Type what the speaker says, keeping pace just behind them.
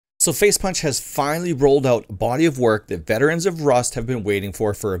So FacePunch has finally rolled out a body of work that veterans of Rust have been waiting for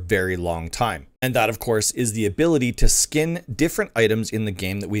a very long time. And that, of course, is the ability to skin different items in the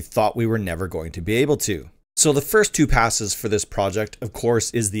game that we thought we were never going to be able to. So the first two passes for this project, of course,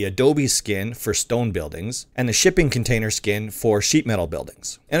 is the Adobe skin for stone buildings and the shipping container skin for sheet metal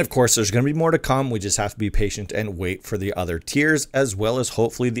buildings. And of course, there's going to be more to come. We just have to be patient and wait for the other tiers, as well as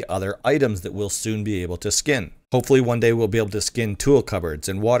hopefully the other items that we'll soon be able to skin. Hopefully one day we'll be able to skin tool cupboards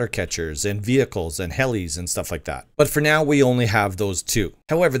and water catchers and vehicles and helis and stuff like that. But for now, we only have those two.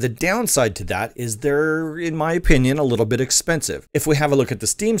 However, the downside to that is they're, in my opinion, a little bit expensive. If we have a look at the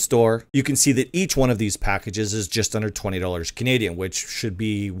Steam store, you can see that each one of these packages is just under $20 Canadian, which should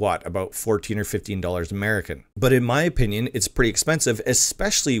be what, about $14 or $15 American. But in my opinion, it's pretty expensive,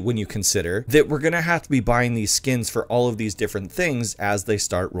 especially when you consider that we're going to have to be buying these skins for all of these different things as they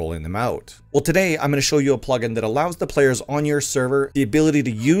start rolling them out. Well, today I'm going to show you a plugin that allows the players on your server the ability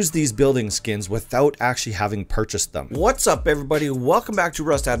to use these building skins without actually having purchased them. What's up, everybody? Welcome back to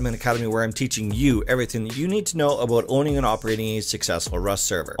Rust Admin Academy, where I'm teaching you everything that you need to know about owning and operating a successful Rust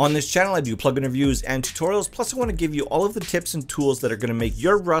server. On this channel, I do plugin reviews and tutorials, plus I want to give you all of the tips and tools that are going to make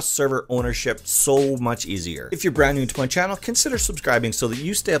your Rust server ownership so much easier. If you're brand new to my channel, consider subscribing so that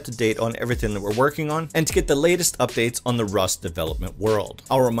you stay up to date on everything that we're working on and to get the latest updates on the Rust development world.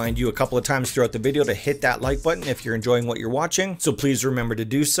 I'll remind you a couple of times throughout the video to hit that like button if you're enjoying what you're watching, so please remember to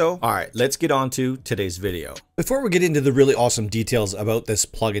do so. All right, let's get on to today's video. Before we get into the really awesome details about this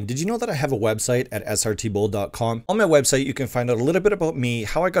plugin, did you know that I have a website at srtbull.com? On my website, you can find out a little bit about me,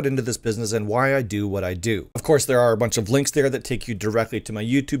 how I got into this business, and why I do what I do. Of course, there are a bunch of links there that take you directly to my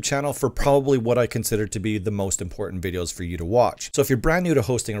YouTube channel for probably what I consider to be the most important videos for you to watch. So if you're brand new to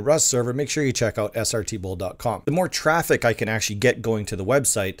hosting a Rust server, make sure you check out srtbull.com. The more traffic I can actually get going to the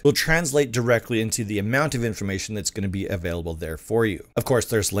website will translate directly into the amount of information that's going to be available there for you. Of course,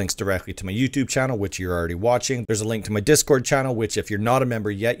 there's links directly to my YouTube channel, which you're already watching. There's a link to my Discord channel, which if you're not a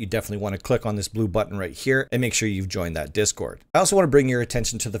member yet, you definitely want to click on this blue button right here and make sure you've joined that Discord. I also want to bring your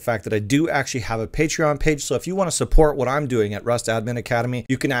attention to the fact that I do actually have a Patreon page. So if you want to support what I'm doing at Rust Admin Academy,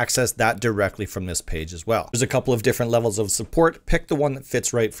 you can access that directly from this page as well. There's a couple of different levels of support. Pick the one that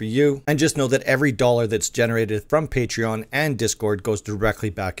fits right for you. And just know that every dollar that's generated from Patreon and Discord goes directly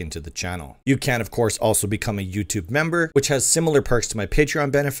back into the channel. You can, of course, also become a YouTube member, which has similar perks to my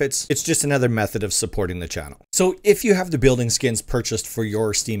Patreon benefits. It's just another method of supporting the channel. So if you have the building skins purchased for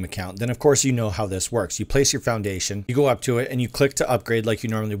your Steam account, then of course you know how this works. You place your foundation, you go up to it, and you click to upgrade like you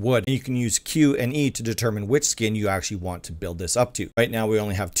normally would. And you can use Q and E to determine which skin you actually want to build this up to. Right now, we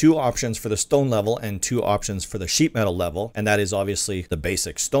only have two options for the stone level and two options for the sheet metal level. And that is obviously the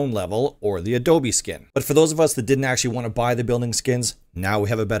basic stone level or the Adobe skin. But for those of us that didn't actually want to buy the building skins, now we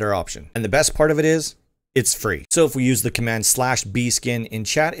have a better option. And the best part of it is, it's free. So if we use the command /bskin in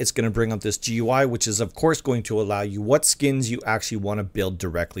chat, it's going to bring up this GUI, which is of course going to allow you what skins you actually want to build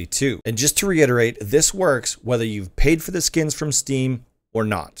directly to. And just to reiterate, this works whether you've paid for the skins from Steam or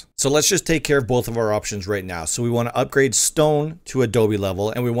not. So let's just take care of both of our options right now. So we want to upgrade stone to Adobe level,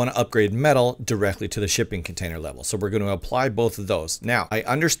 and we want to upgrade metal directly to the shipping container level. So we're going to apply both of those. Now, I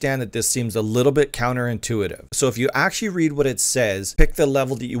understand that this seems a little bit counterintuitive. So if you actually read what it says, pick the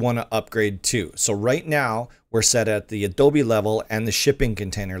level that you want to upgrade to. So right now, we're set at the Adobe level and the shipping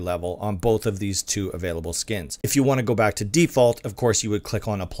container level on both of these two available skins. If you want to go back to default, of course, you would click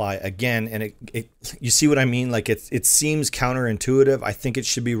on apply again. And you see what I mean? Like it seems counterintuitive. I think it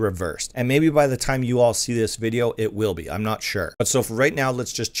should be reversed. And maybe by the time you all see this video, it will be. I'm not sure. But so for right now,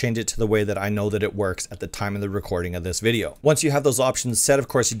 let's just change it to the way that I know that it works at the time of the recording of this video. Once you have those options set, of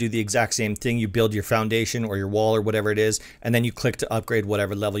course, you do the exact same thing. You build your foundation or your wall or whatever it is, and then you click to upgrade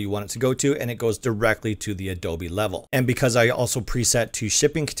whatever level you want it to go to, and it goes directly to the Adobe level. And because I also preset to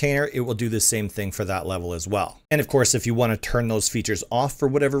shipping container, it will do the same thing for that level as well. And of course, if you want to turn those features off for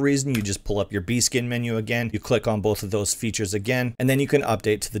whatever reason, you just pull up your bskin menu again, you click on both of those features again, and then you can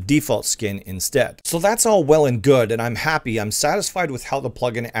update to the default skin instead. So that's all well and good, and I'm happy. I'm satisfied with how the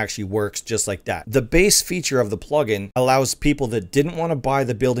plugin actually works just like that. The base feature of the plugin allows people that didn't want to buy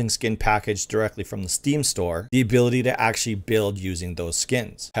the building skin package directly from the Steam store the ability to actually build using those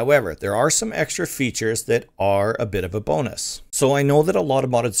skins. However, there are some extra features that are a bit of a bonus. So I know that a lot of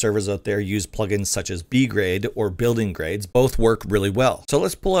modded servers out there use plugins such as bgrade or building grades. Both work really well. So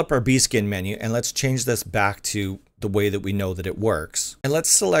let's pull up our bskin menu and let's change this back to the way that we know that it works. And let's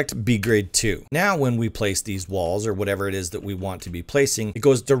select bgrade 2. Now when we place these walls or whatever it is that we want to be placing, it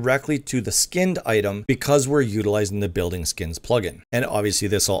goes directly to the skinned item because we're utilizing the building skins plugin. And obviously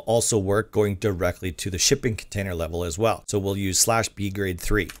this will also work going directly to the shipping container level as well. So we'll use /bgrade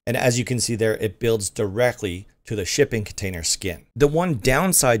 3. And as you can see there, it builds directly to the shipping container skin. The one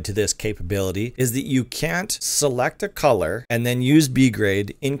downside to this capability is that you can't select a color and then use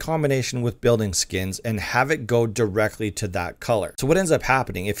B-grade in combination with BuildingSkins and have it go directly to that color. So what ends up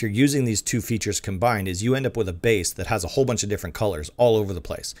happening if you're using these two features combined is you end up with a base that has a whole bunch of different colors all over the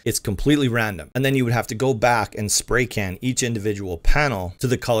place. It's completely random. And then you would have to go back and spray can each individual panel to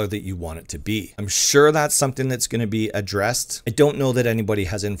the color that you want it to be. I'm sure that's something that's going to be addressed. I don't know that anybody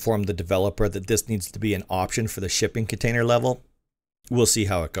has informed the developer that this needs to be an option for the shipping container level. We'll see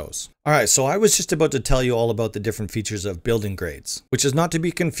how it goes. All right, so I was just about to tell you all about the different features of building grades, which is not to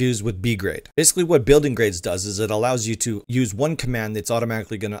be confused with B-grade. Basically what building grades does is it allows you to use one command that's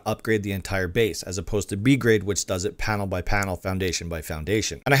automatically going to upgrade the entire base, as opposed to B-grade, which does it panel by panel, foundation by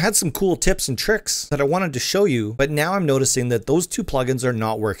foundation. And I had some cool tips and tricks that I wanted to show you, but now I'm noticing that those two plugins are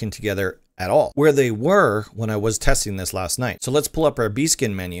not working together at all, where they were when I was testing this last night. So let's pull up our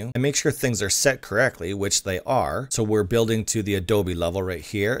B-skin menu and make sure things are set correctly, which they are. So we're building to the Adobe level right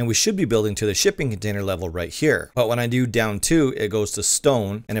here, and we should be building to the shipping container level right here. But when I do down 2, it goes to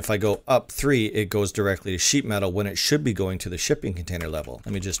stone, and if I go up 3, it goes directly to sheet metal when it should be going to the shipping container level.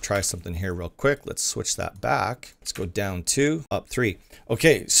 Let me just try something here real quick. Let's switch that back. Let's go down 2, up 3.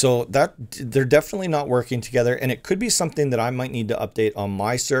 Okay, so they're definitely not working together, and it could be something that I might need to update on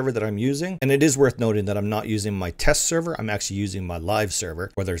my server that I'm using. And it is worth noting that I'm not using my test server. I'm actually using my live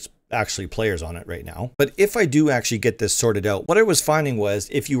server where there's actually players on it right now. But if I do actually get this sorted out, what I was finding was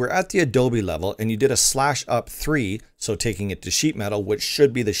if you were at the Adobe level and you did a /up3, so taking it to sheet metal, which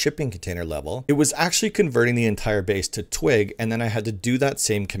should be the shipping container level, it was actually converting the entire base to twig, and then I had to do that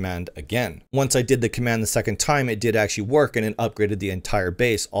same command again. Once I did the command the second time, it did actually work and it upgraded the entire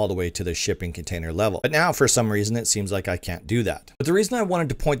base all the way to the shipping container level. But now for some reason, it seems like I can't do that. But the reason I wanted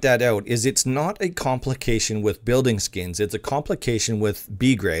to point that out is it's not a complication with BuildingSkins, it's a complication with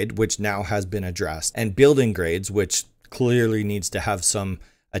B-grade, which now has been addressed, and building grades, which clearly needs to have some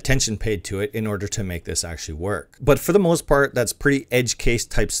attention paid to it in order to make this actually work. But for the most part, that's pretty edge case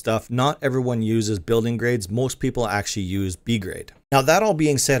type stuff. Not everyone uses building grades. Most people actually use B-grade. Now, that all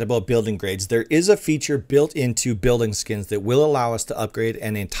being said about building grades, there is a feature built into BuildingSkins that will allow us to upgrade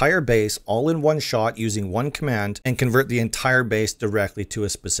an entire base all in one shot using one command and convert the entire base directly to a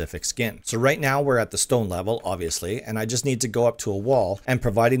specific skin. So right now we're at the stone level, obviously, and I just need to go up to a wall, and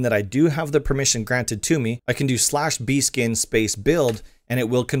providing that I do have the permission granted to me, I can do /bskin space build, and it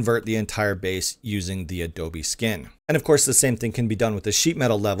will convert the entire base using the Adobe skin. And of course, the same thing can be done with the sheet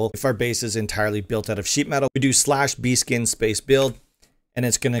metal level. If our base is entirely built out of sheet metal, we do /bskin space build, and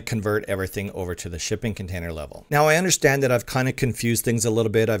it's going to convert everything over to the shipping container level. Now, I understand that I've kind of confused things a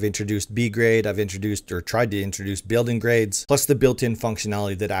little bit. I've introduced B-grade, I've introduced or tried to introduce building grades, plus the built-in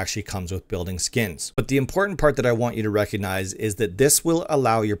functionality that actually comes with BuildingSkins. But the important part that I want you to recognize is that this will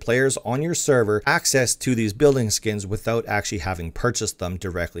allow your players on your server access to these BuildingSkins without actually having purchased them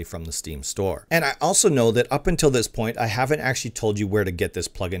directly from the Steam store. And I also know that up until this point, I haven't actually told you where to get this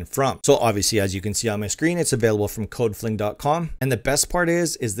plugin from. So obviously, as you can see on my screen, it's available from codefling.com. And the best part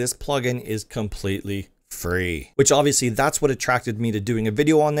is this plugin is completely free, which obviously that's what attracted me to doing a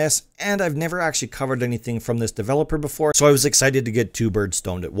video on this. And I've never actually covered anything from this developer before, so I was excited to get two birds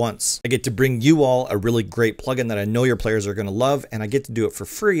stoned at once. I get to bring you all a really great plugin that I know your players are going to love, and I get to do it for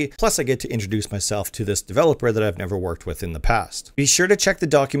free. Plus I get to introduce myself to this developer that I've never worked with in the past. Be sure to check the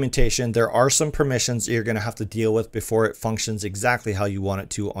documentation. There are some permissions that you're going to have to deal with before it functions exactly how you want it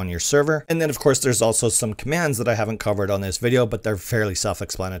to on your server. And then of course there's also some commands that I haven't covered on this video, but they're fairly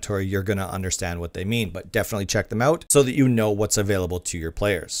self-explanatory. You're going to understand what they mean, but definitely check them out so that you know what's available to your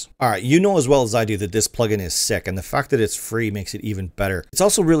players. All right, you know as well as I do that this plugin is sick, and the fact that it's free makes it even better. It's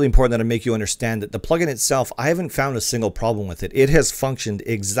also really important that I make you understand that the plugin itself, I haven't found a single problem with it. It has functioned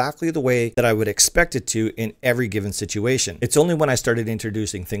exactly the way that I would expect it to in every given situation. It's only when I started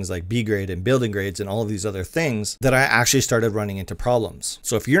introducing things like B-grade and building grades and all of these other things that I actually started running into problems.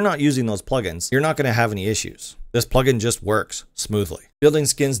 So if you're not using those plugins, you're not going to have any issues. This plugin just works smoothly.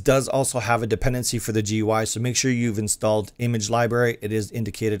 BuildingSkins does also have a dependency for the GUI, so make sure you've installed ImageLibrary. It is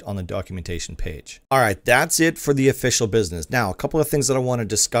indicated on the documentation page. All right, that's it for the official business. Now, a couple of things that I want to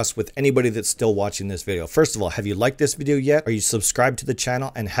discuss with anybody that's still watching this video. First of all, have you liked this video yet? Are you subscribed to the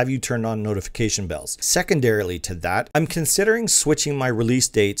channel? And have you turned on notification bells? Secondarily to that, I'm considering switching my release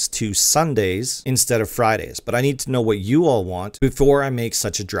dates to Sundays instead of Fridays, but I need to know what you all want before I make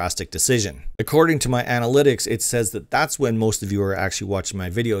such a drastic decision. According to my analytics, it says that that's when most of you are actually watching my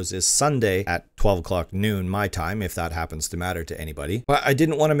videos is Sunday at 12 o'clock noon my time, if that happens to matter to anybody. But I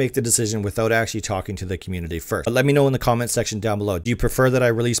didn't want to make the decision without actually talking to the community first. But let me know in the comment section down below. Do you prefer that I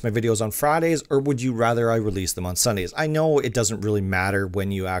release my videos on Fridays, or would you rather I release them on Sundays? I know it doesn't really matter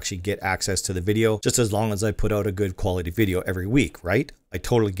when you actually get access to the video, just as long as I put out a good quality video every week, right? I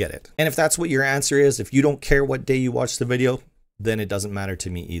totally get it. And if that's what your answer is, if you don't care what day you watch the video, then it doesn't matter to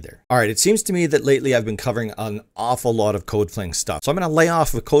me either. All right, it seems to me that lately I've been covering an awful lot of CodeFling stuff. So I'm gonna lay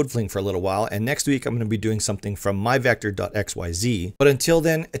off of CodeFling for a little while, and next week I'm gonna be doing something from myvector.xyz. But until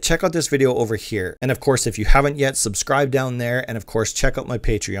then, check out this video over here. And of course, if you haven't yet, subscribe down there. And of course, check out my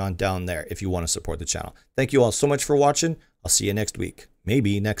Patreon down there if you wanna support the channel. Thank you all so much for watching. I'll see you next week,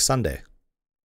 maybe next Sunday.